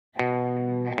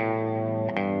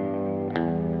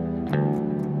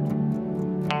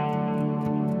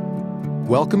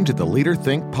Welcome to the Leader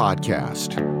Think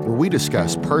podcast, where we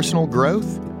discuss personal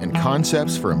growth and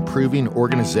concepts for improving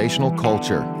organizational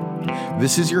culture.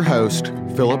 This is your host,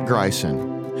 Philip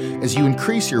Greisen. As you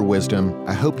increase your wisdom,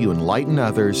 I hope you enlighten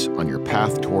others on your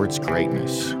path towards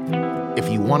greatness.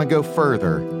 If you want to go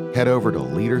further, head over to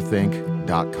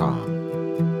leaderthink.com.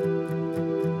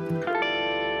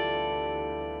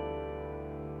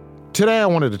 Today, I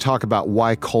wanted to talk about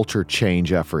why culture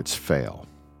change efforts fail.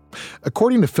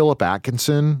 According to Philip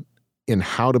Atkinson, in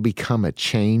How to Become a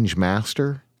Change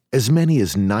Master, as many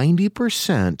as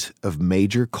 90% of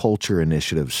major culture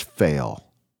initiatives fail.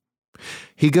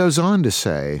 He goes on to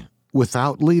say,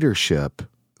 without leadership,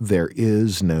 there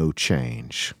is no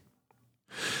change.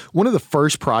 One of the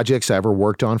first projects I ever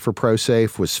worked on for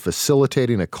ProSafe was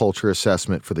facilitating a culture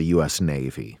assessment for the U.S.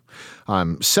 Navy.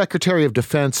 Secretary of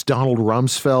Defense Donald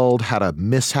Rumsfeld had a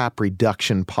mishap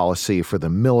reduction policy for the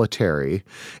military,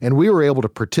 and we were able to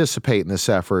participate in this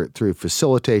effort through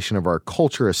facilitation of our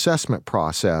culture assessment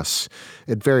process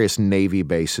at various Navy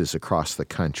bases across the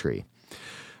country.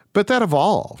 But that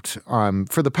evolved.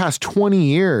 For the past 20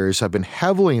 years, I've been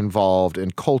heavily involved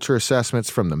in culture assessments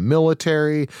from the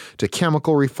military to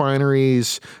chemical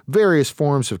refineries, various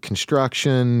forms of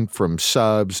construction, from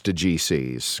subs to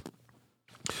GCs.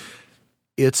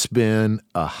 It's been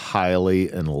a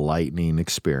highly enlightening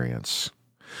experience.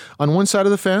 On one side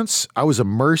of the fence, I was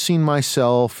immersing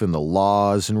myself in the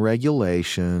laws and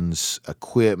regulations,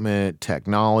 equipment,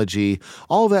 technology,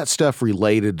 all that stuff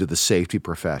related to the safety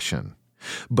profession.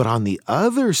 But on the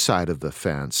other side of the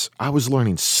fence, I was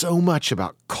learning so much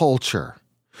about culture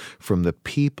from the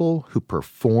people who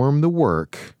perform the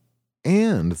work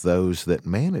and those that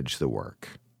manage the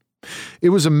work. It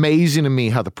was amazing to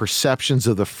me how the perceptions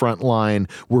of the front line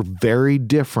were very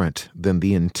different than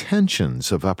the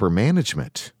intentions of upper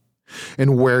management.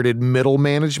 And where did middle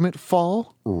management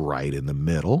fall? Right in the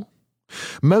middle.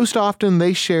 Most often,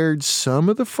 they shared some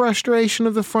of the frustration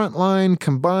of the front line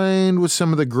combined with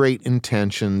some of the great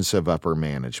intentions of upper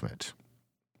management.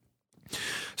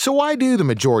 So why do the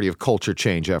majority of culture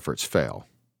change efforts fail?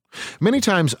 Many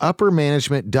times, upper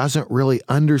management doesn't really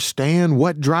understand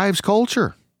what drives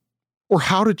culture, or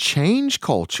how to change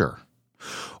culture,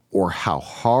 or how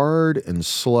hard and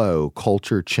slow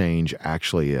culture change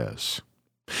actually is.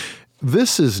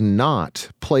 This is not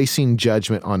placing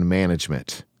judgment on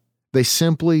management. They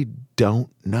simply don't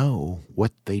know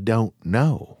what they don't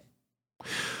know.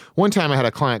 One time I had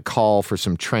a client call for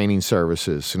some training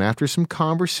services, and after some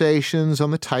conversations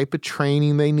on the type of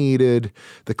training they needed,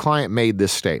 the client made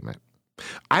this statement: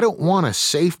 "I don't want a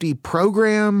safety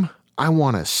program, I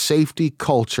want a safety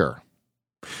culture."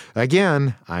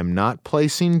 Again, I'm not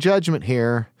placing judgment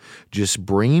here, just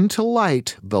bringing to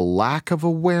light the lack of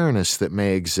awareness that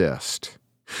may exist.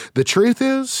 The truth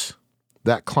is,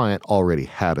 that client already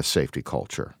had a safety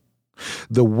culture.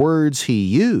 The words he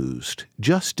used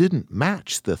just didn't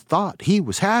match the thought he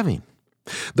was having.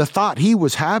 The thought he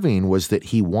was having was that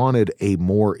he wanted a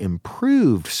more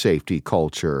improved safety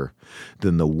culture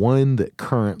than the one that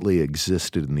currently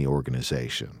existed in the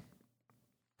organization.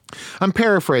 I'm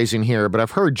paraphrasing here, but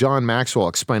I've heard John Maxwell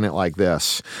explain it like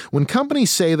this. When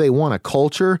companies say they want a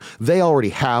culture, they already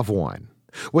have one.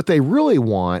 What they really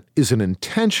want is an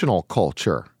intentional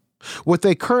culture. What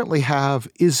they currently have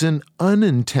is an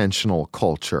unintentional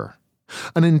culture.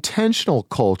 An intentional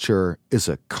culture is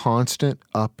a constant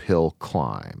uphill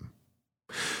climb.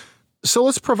 So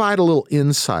let's provide a little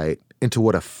insight into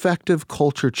what effective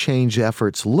culture change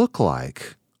efforts look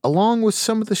like, along with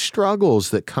some of the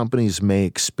struggles that companies may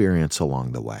experience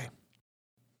along the way.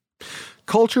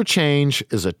 Culture change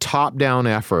is a top-down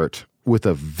effort with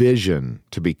a vision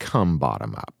to become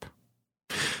bottom-up.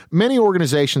 Many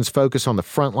organizations focus on the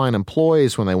frontline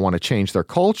employees when they want to change their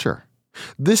culture.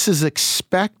 This is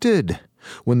expected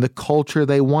when the culture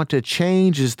they want to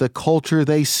change is the culture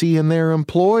they see in their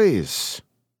employees.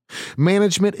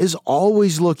 Management is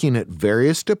always looking at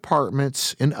various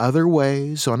departments in other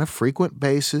ways on a frequent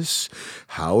basis.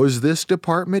 How is this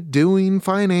department doing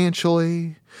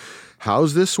financially?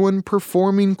 How's this one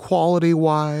performing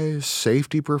quality-wise,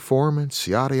 safety performance,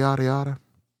 yada, yada, yada.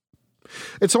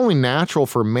 It's only natural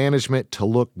for management to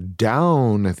look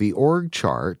down at the org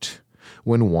chart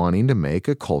when wanting to make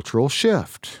a cultural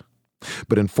shift.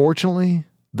 But unfortunately,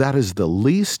 that is the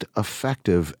least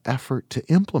effective effort to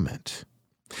implement.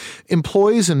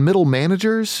 Employees and middle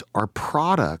managers are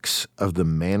products of the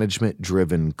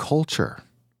management-driven culture.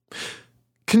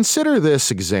 Consider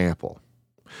this example.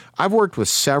 I've worked with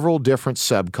several different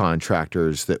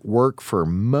subcontractors that work for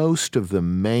most of the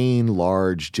main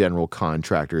large general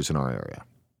contractors in our area.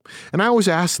 And I always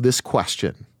ask this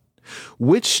question: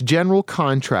 which general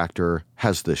contractor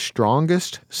has the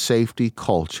strongest safety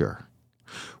culture?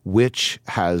 Which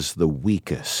has the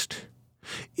weakest?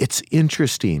 It's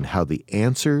interesting how the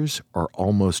answers are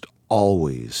almost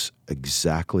always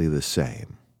exactly the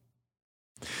same.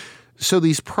 So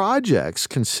these projects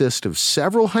consist of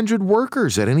several hundred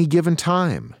workers at any given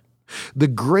time. The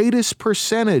greatest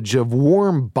percentage of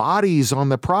warm bodies on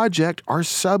the project are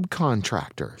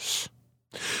subcontractors.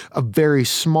 A very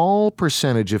small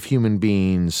percentage of human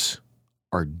beings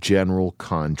are general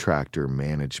contractor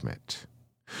management.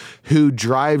 Who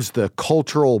drives the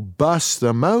cultural bus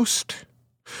the most?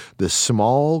 The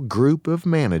small group of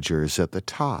managers at the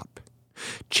top.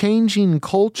 Changing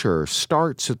culture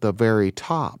starts at the very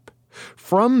top.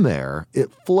 From there,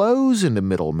 it flows into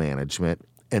middle management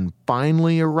and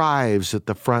finally arrives at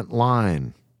the front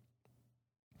line.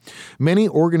 Many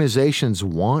organizations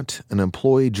want an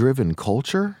employee-driven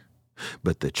culture,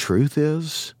 but the truth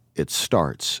is, it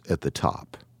starts at the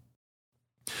top.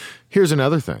 Here's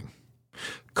another thing.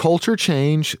 Culture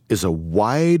change is a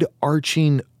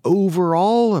wide-arching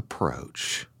overall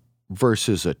approach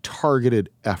versus a targeted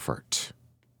effort.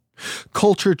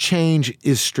 Culture change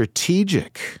is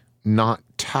strategic, not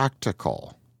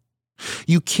tactical.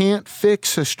 You can't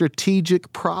fix a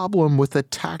strategic problem with a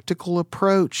tactical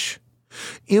approach.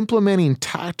 Implementing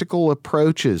tactical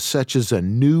approaches such as a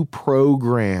new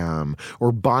program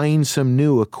or buying some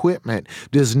new equipment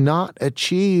does not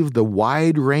achieve the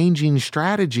wide-ranging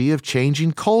strategy of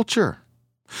changing culture.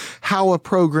 How a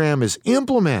program is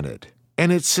implemented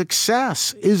and its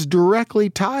success is directly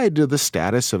tied to the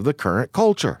status of the current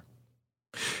culture.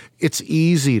 It's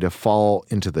easy to fall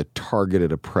into the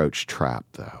targeted approach trap,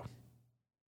 though.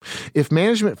 If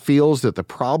management feels that the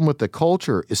problem with the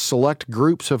culture is select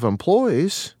groups of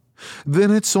employees, then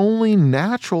it's only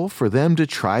natural for them to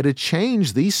try to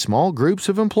change these small groups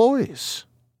of employees.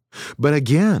 But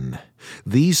again,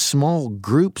 these small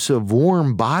groups of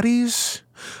warm bodies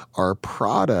are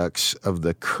products of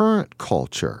the current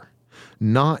culture,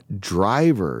 not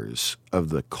drivers of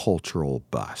the cultural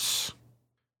bus.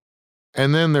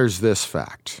 And then there's this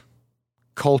fact: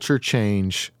 culture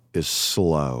change is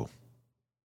slow.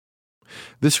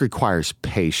 This requires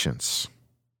patience.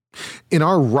 In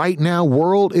our right now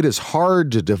world, it is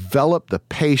hard to develop the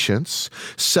patience,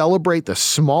 celebrate the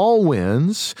small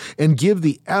wins, and give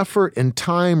the effort and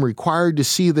time required to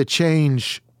see the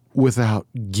change without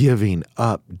giving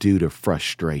up due to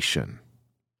frustration.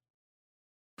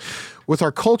 With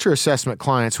our culture assessment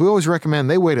clients, we always recommend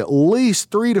they wait at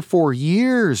least 3 to 4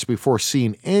 years before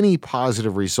seeing any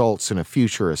positive results in a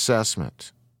future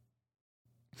assessment.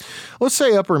 Let's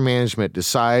say upper management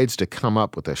decides to come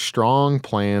up with a strong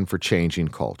plan for changing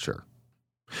culture.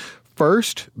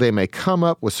 First, they may come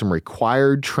up with some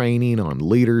required training on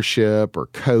leadership or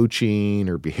coaching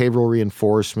or behavioral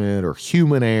reinforcement or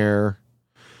human error,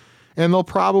 and they'll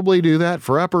probably do that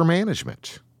for upper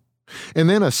management. And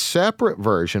then a separate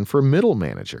version for middle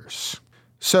managers.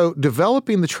 So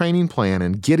developing the training plan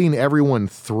and getting everyone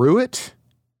through it,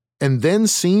 and then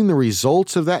seeing the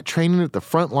results of that training at the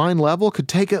frontline level could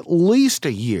take at least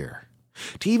a year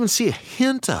to even see a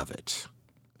hint of it.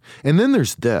 And then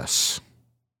there's this.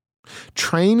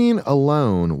 Training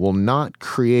alone will not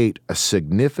create a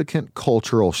significant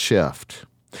cultural shift.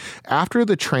 After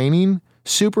the training,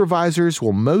 supervisors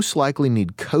will most likely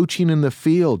need coaching in the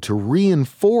field to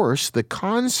reinforce the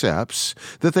concepts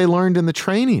that they learned in the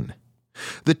training.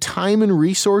 The time and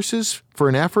resources for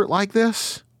an effort like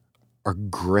this are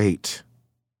great.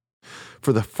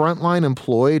 For the frontline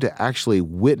employee to actually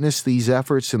witness these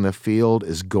efforts in the field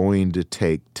is going to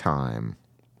take time.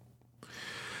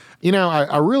 You know,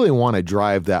 I really want to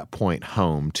drive that point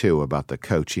home, too, about the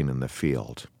coaching in the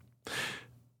field.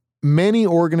 Many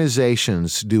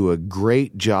organizations do a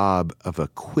great job of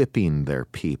equipping their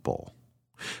people.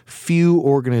 Few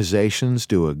organizations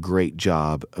do a great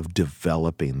job of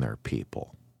developing their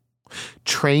people.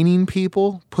 Training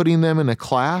people, putting them in a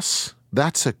class,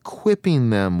 that's equipping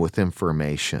them with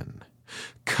information.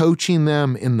 Coaching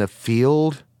them in the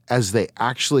field as they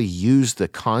actually use the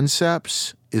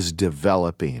concepts is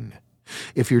developing.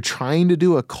 If you're trying to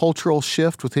do a cultural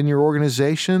shift within your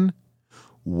organization,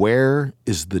 where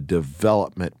is the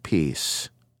development piece?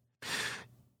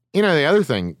 You know, the other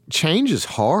thing, change is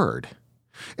hard.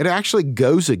 It actually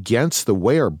goes against the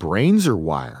way our brains are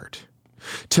wired.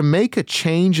 To make a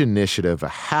change initiative a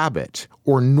habit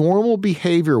or normal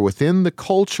behavior within the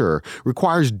culture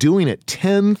requires doing it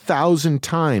 10,000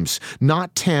 times,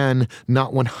 not 10,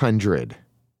 not 100.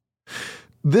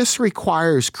 This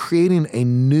requires creating a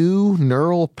new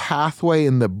neural pathway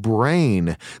in the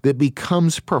brain that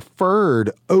becomes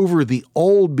preferred over the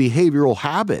old behavioral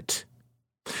habit.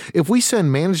 If we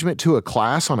send management to a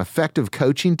class on effective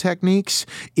coaching techniques,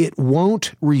 it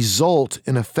won't result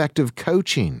in effective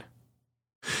coaching.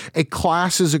 A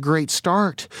class is a great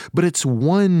start, but it's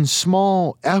one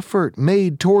small effort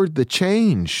made toward the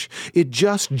change. It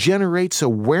just generates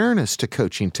awareness to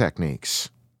coaching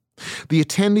techniques. The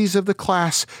attendees of the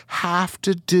class have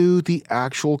to do the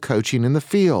actual coaching in the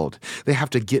field. They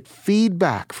have to get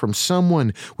feedback from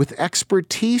someone with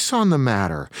expertise on the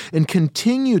matter and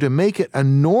continue to make it a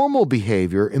normal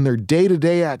behavior in their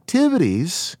day-to-day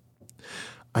activities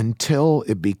until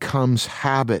it becomes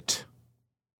habit.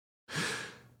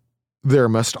 There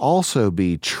must also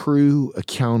be true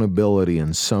accountability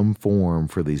in some form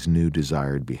for these new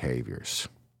desired behaviors.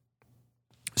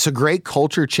 So great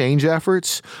culture change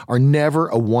efforts are never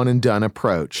a one-and-done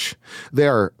approach. They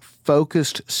are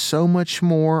focused so much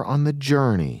more on the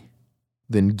journey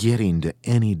than getting to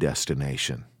any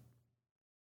destination.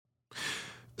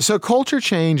 So culture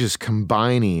change is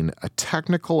combining a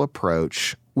technical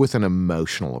approach with an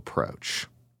emotional approach.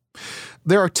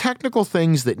 There are technical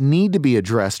things that need to be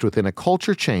addressed within a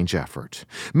culture change effort.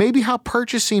 Maybe how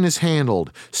purchasing is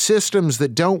handled, systems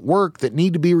that don't work that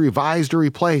need to be revised or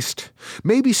replaced.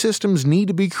 Maybe systems need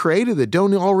to be created that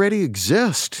don't already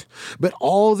exist. But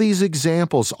all these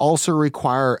examples also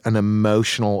require an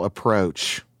emotional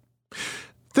approach.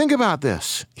 Think about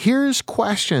this. Here's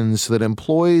questions that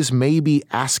employees may be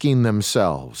asking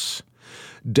themselves.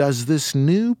 Does this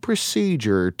new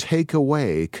procedure take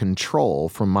away control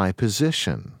from my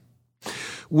position?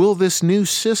 Will this new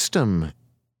system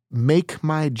make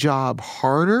my job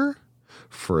harder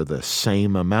for the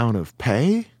same amount of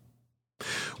pay?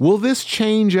 Will this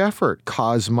change effort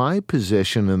cause my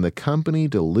position in the company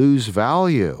to lose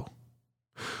value?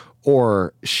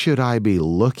 Or should I be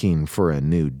looking for a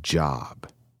new job?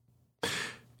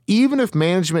 Even if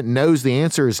management knows the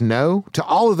answer is no to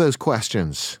all of those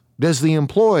questions, does the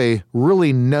employee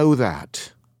really know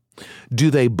that?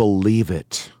 Do they believe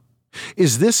it?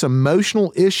 Is this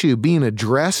emotional issue being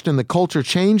addressed in the culture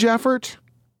change effort?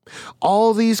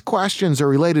 All these questions are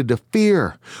related to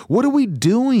fear. What are we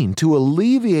doing to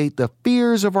alleviate the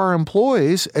fears of our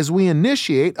employees as we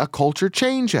initiate a culture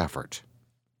change effort?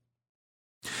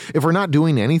 If we're not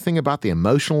doing anything about the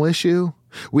emotional issue,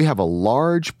 we have a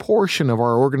large portion of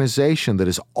our organization that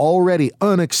is already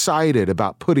unexcited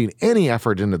about putting any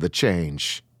effort into the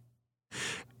change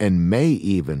and may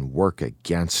even work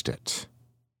against it.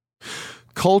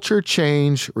 Culture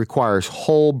change requires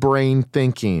whole brain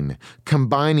thinking,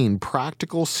 combining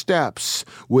practical steps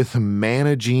with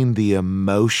managing the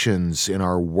emotions in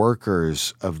our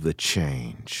workers of the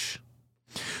change.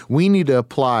 We need to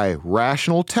apply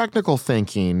rational technical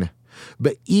thinking,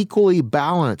 but equally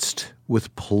balanced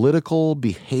with political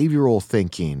behavioral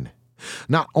thinking.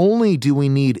 Not only do we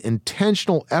need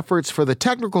intentional efforts for the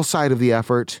technical side of the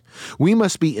effort, we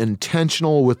must be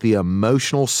intentional with the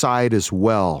emotional side as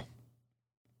well.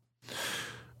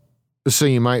 So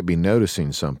you might be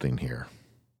noticing something here.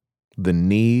 The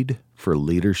need for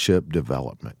leadership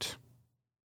development.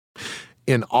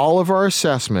 In all of our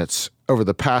assessments over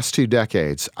the past 2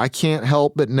 decades, I can't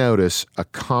help but notice a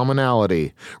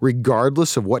commonality,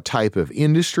 regardless of what type of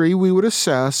industry we would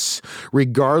assess,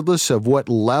 regardless of what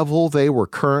level they were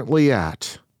currently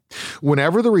at.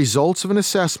 Whenever the results of an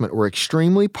assessment were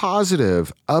extremely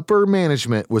positive, upper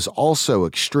management was also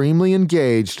extremely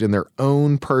engaged in their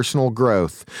own personal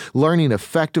growth, learning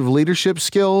effective leadership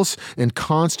skills and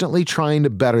constantly trying to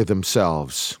better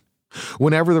themselves.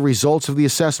 Whenever the results of the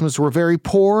assessments were very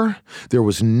poor, there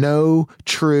was no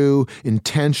true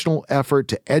intentional effort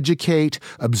to educate,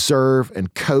 observe,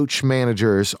 and coach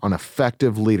managers on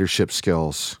effective leadership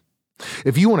skills.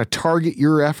 If you want to target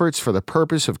your efforts for the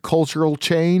purpose of cultural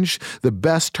change, the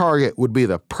best target would be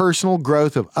the personal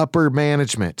growth of upper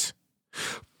management,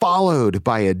 followed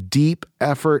by a deep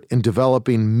effort in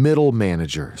developing middle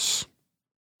managers.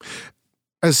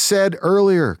 As said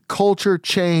earlier, culture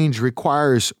change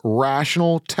requires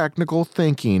rational technical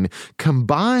thinking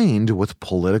combined with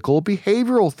political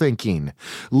behavioral thinking.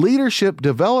 Leadership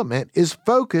development is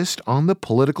focused on the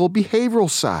political behavioral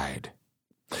side.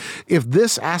 If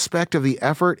this aspect of the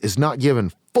effort is not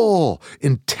given full,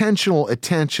 intentional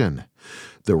attention,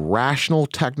 the rational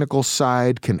technical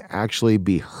side can actually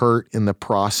be hurt in the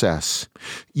process.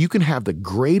 You can have the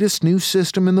greatest new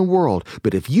system in the world,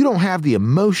 but if you don't have the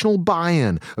emotional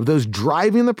buy-in of those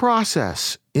driving the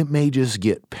process, it may just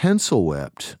get pencil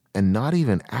whipped and not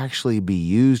even actually be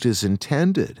used as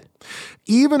intended.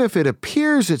 even if it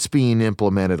appears it's being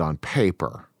implemented on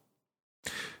paper.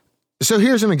 So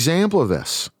here's an example of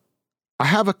this. I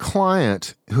have a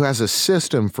client who has a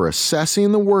system for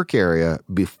assessing the work area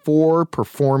before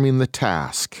performing the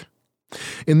task.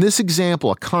 In this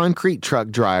example, a concrete truck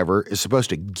driver is supposed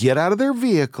to get out of their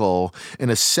vehicle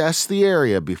and assess the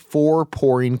area before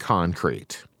pouring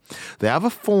concrete. They have a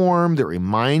form that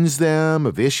reminds them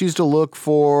of issues to look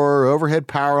for, overhead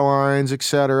power lines,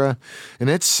 etc. And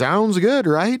it sounds good,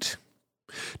 right?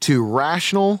 To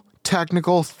rational,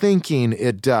 technical thinking,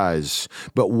 it does.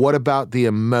 But what about the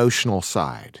emotional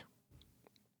side?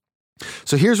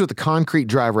 So here's what the concrete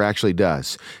driver actually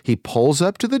does. He pulls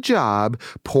up to the job,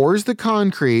 pours the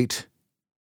concrete,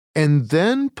 and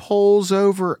then pulls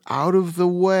over out of the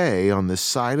way on the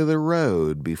side of the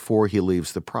road before he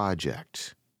leaves the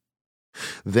project.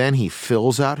 Then he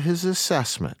fills out his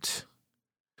assessment.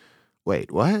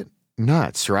 Wait, what?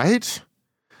 Nuts, right?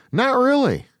 Not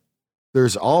really.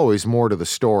 There's always more to the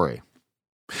story.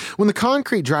 When the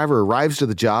concrete driver arrives to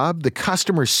the job, the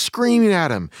customer's screaming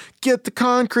at him, "Get the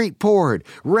concrete poured,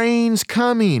 rain's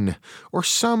coming," or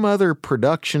some other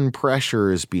production pressure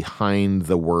is behind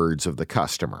the words of the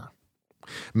customer.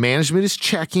 Management is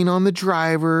checking on the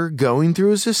driver, going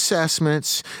through his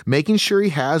assessments, making sure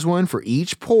he has one for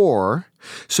each pour.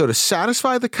 So to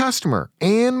satisfy the customer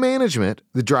and management,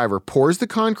 the driver pours the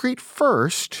concrete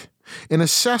first and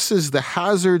assesses the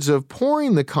hazards of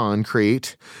pouring the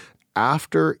concrete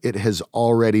after it has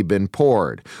already been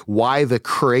poured. Why the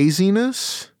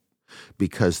craziness?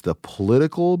 Because the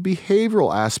political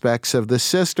behavioral aspects of the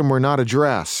system were not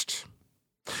addressed.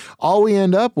 All we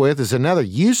end up with is another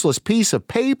useless piece of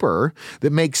paper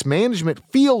that makes management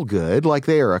feel good, like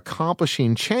they are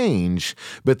accomplishing change,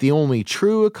 but the only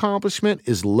true accomplishment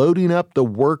is loading up the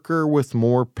worker with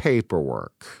more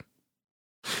paperwork.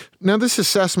 Now, this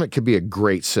assessment could be a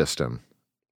great system,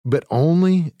 but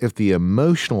only if the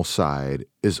emotional side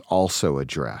is also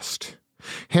addressed.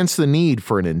 Hence the need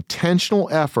for an intentional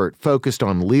effort focused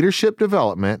on leadership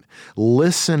development,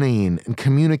 listening and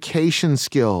communication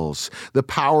skills, the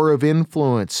power of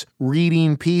influence,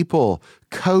 reading people,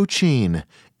 coaching,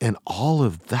 and all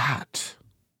of that.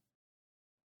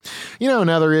 You know,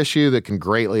 another issue that can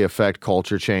greatly affect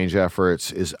culture change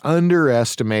efforts is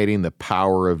underestimating the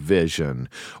power of vision,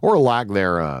 or lack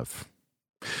thereof.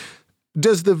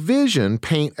 Does the vision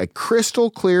paint a crystal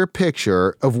clear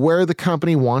picture of where the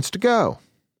company wants to go?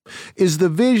 Is the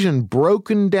vision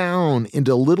broken down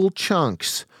into little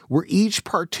chunks where each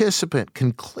participant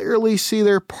can clearly see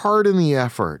their part in the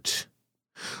effort?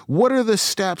 What are the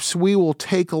steps we will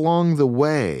take along the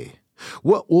way?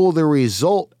 What will the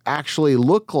result actually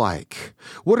look like?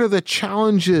 What are the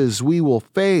challenges we will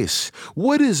face?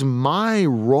 What is my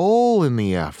role in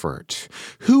the effort?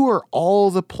 Who are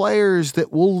all the players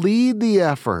that will lead the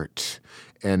effort?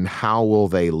 And how will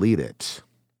they lead it?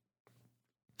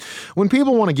 When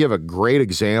people want to give a great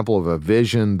example of a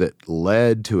vision that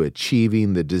led to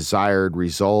achieving the desired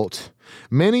result,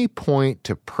 many point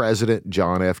to President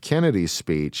John F. Kennedy's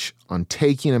speech on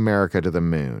taking America to the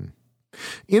moon.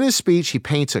 In his speech, he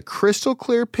paints a crystal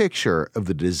clear picture of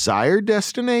the desired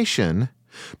destination,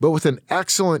 but with an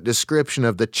excellent description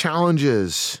of the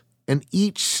challenges and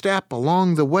each step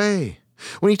along the way.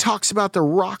 When he talks about the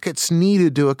rockets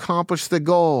needed to accomplish the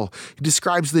goal, he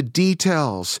describes the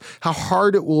details, how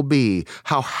hard it will be,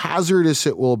 how hazardous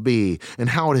it will be, and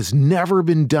how it has never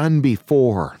been done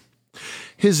before.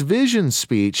 His vision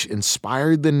speech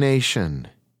inspired the nation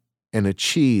and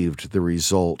achieved the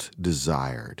result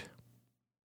desired.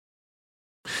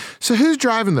 So who's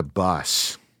driving the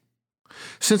bus?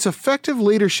 Since effective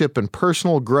leadership and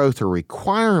personal growth are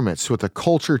requirements with a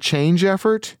culture change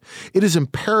effort, it is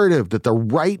imperative that the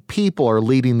right people are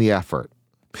leading the effort.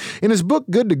 In his book,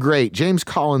 Good to Great, James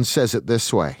Collins says it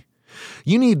this way: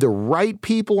 "You need the right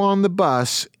people on the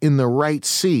bus in the right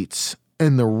seats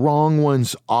and the wrong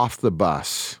ones off the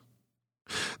bus."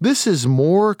 This is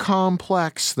more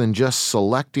complex than just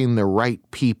selecting the right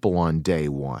people on day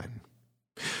one.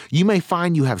 You may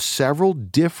find you have several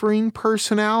differing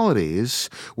personalities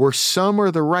where some are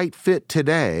the right fit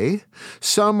today,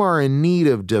 some are in need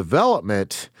of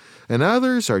development, and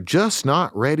others are just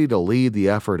not ready to lead the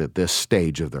effort at this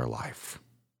stage of their life.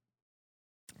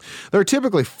 There are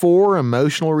typically 4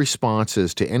 emotional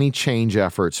responses to any change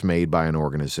efforts made by an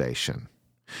organization: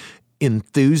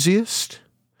 enthusiast,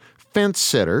 fence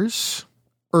sitters,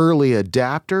 early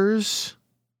adapters,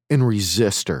 and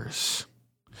resistors.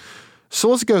 So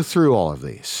let's go through all of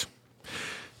these.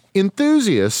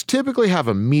 Enthusiasts typically have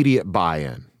immediate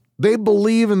buy-in. They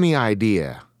believe in the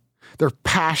idea. They're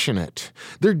passionate.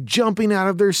 They're jumping out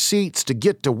of their seats to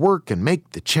get to work and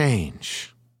make the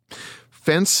change.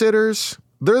 Fence sitters,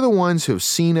 they're the ones who have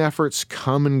seen efforts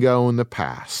come and go in the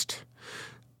past.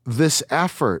 This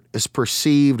effort is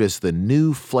perceived as the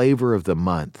new flavor of the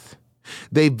month.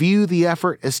 They view the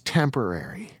effort as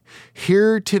temporary.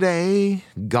 Here today,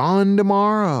 gone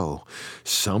tomorrow.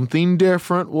 Something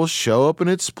different will show up in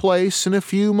its place in a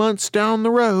few months down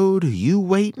the road. You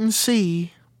wait and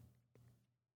see.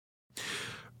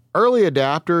 Early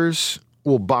adapters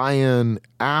will buy in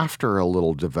after a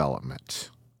little development.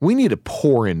 We need to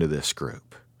pour into this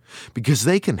group because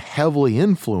they can heavily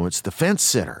influence the fence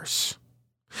sitters.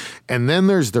 And then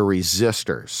there's the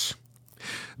resistors.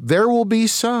 There will be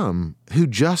some who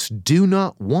just do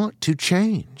not want to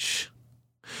change,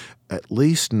 at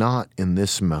least not in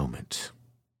this moment.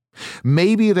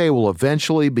 Maybe they will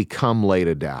eventually become late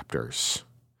adapters.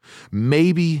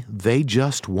 Maybe they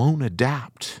just won't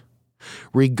adapt.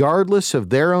 Regardless of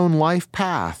their own life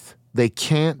path, they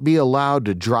can't be allowed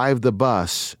to drive the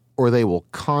bus or they will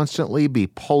constantly be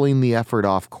pulling the effort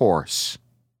off course.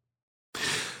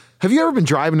 Have you ever been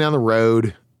driving down the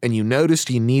road and you noticed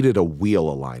you needed a wheel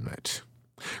alignment?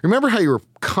 Remember how you were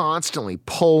constantly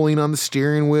pulling on the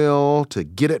steering wheel to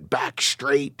get it back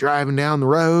straight driving down the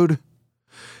road?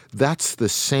 That's the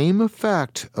same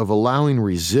effect of allowing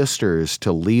resistors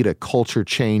to lead a culture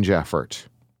change effort.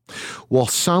 While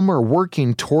some are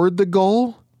working toward the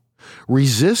goal,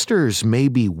 resistors may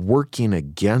be working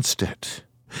against it,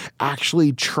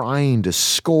 actually trying to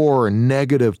score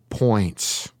negative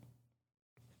points.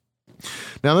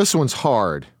 Now, this one's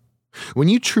hard. When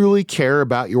you truly care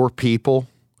about your people,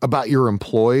 about your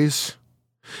employees,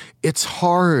 it's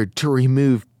hard to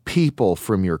remove people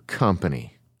from your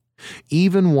company,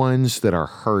 even ones that are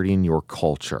hurting your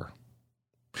culture.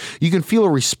 You can feel a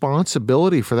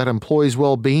responsibility for that employee's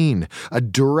well-being, a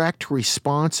direct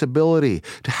responsibility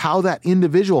to how that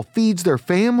individual feeds their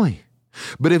family.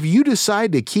 But if you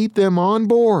decide to keep them on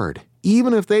board,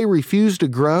 even if they refuse to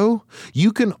grow,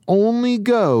 you can only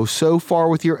go so far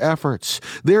with your efforts.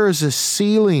 There is a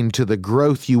ceiling to the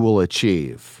growth you will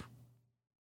achieve.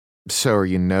 So are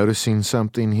you noticing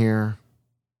something here?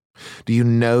 Do you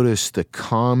notice the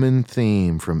common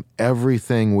theme from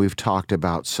everything we've talked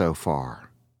about so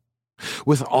far?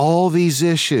 With all these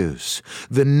issues,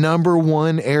 the number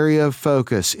one area of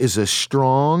focus is a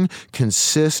strong,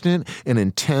 consistent, and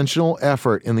intentional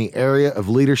effort in the area of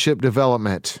leadership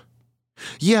development.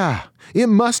 Yeah, it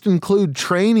must include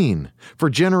training for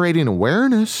generating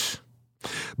awareness,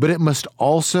 but it must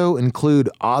also include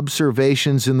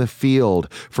observations in the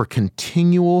field for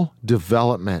continual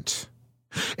development.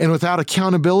 And without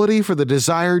accountability for the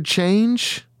desired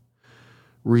change,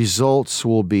 results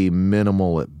will be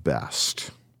minimal at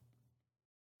best.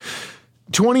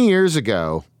 20 years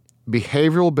ago,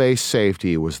 behavioral-based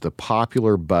safety was the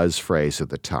popular buzz phrase at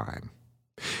the time.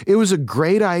 It was a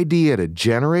great idea to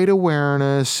generate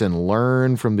awareness and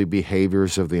learn from the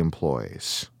behaviors of the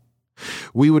employees.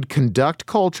 We would conduct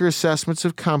culture assessments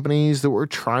of companies that were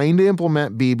trying to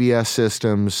implement BBS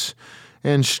systems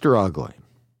and struggling.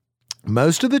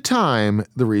 Most of the time,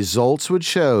 the results would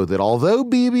show that although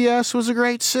BBS was a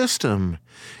great system,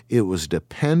 it was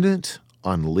dependent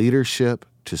on leadership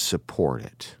to support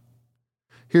it.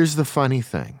 Here's the funny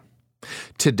thing.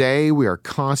 Today, we are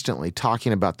constantly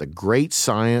talking about the great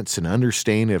science and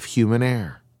understanding of human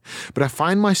error, but I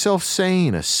find myself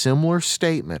saying a similar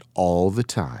statement all the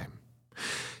time.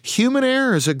 Human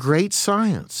error is a great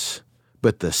science,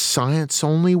 but the science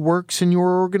only works in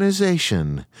your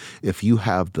organization if you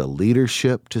have the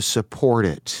leadership to support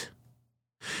it.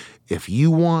 If you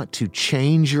want to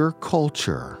change your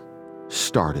culture,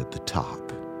 start at the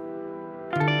top.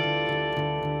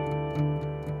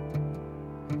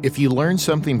 If you learned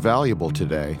something valuable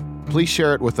today, please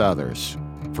share it with others.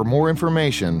 For more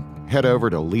information, head over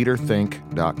to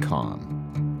leaderthink.com.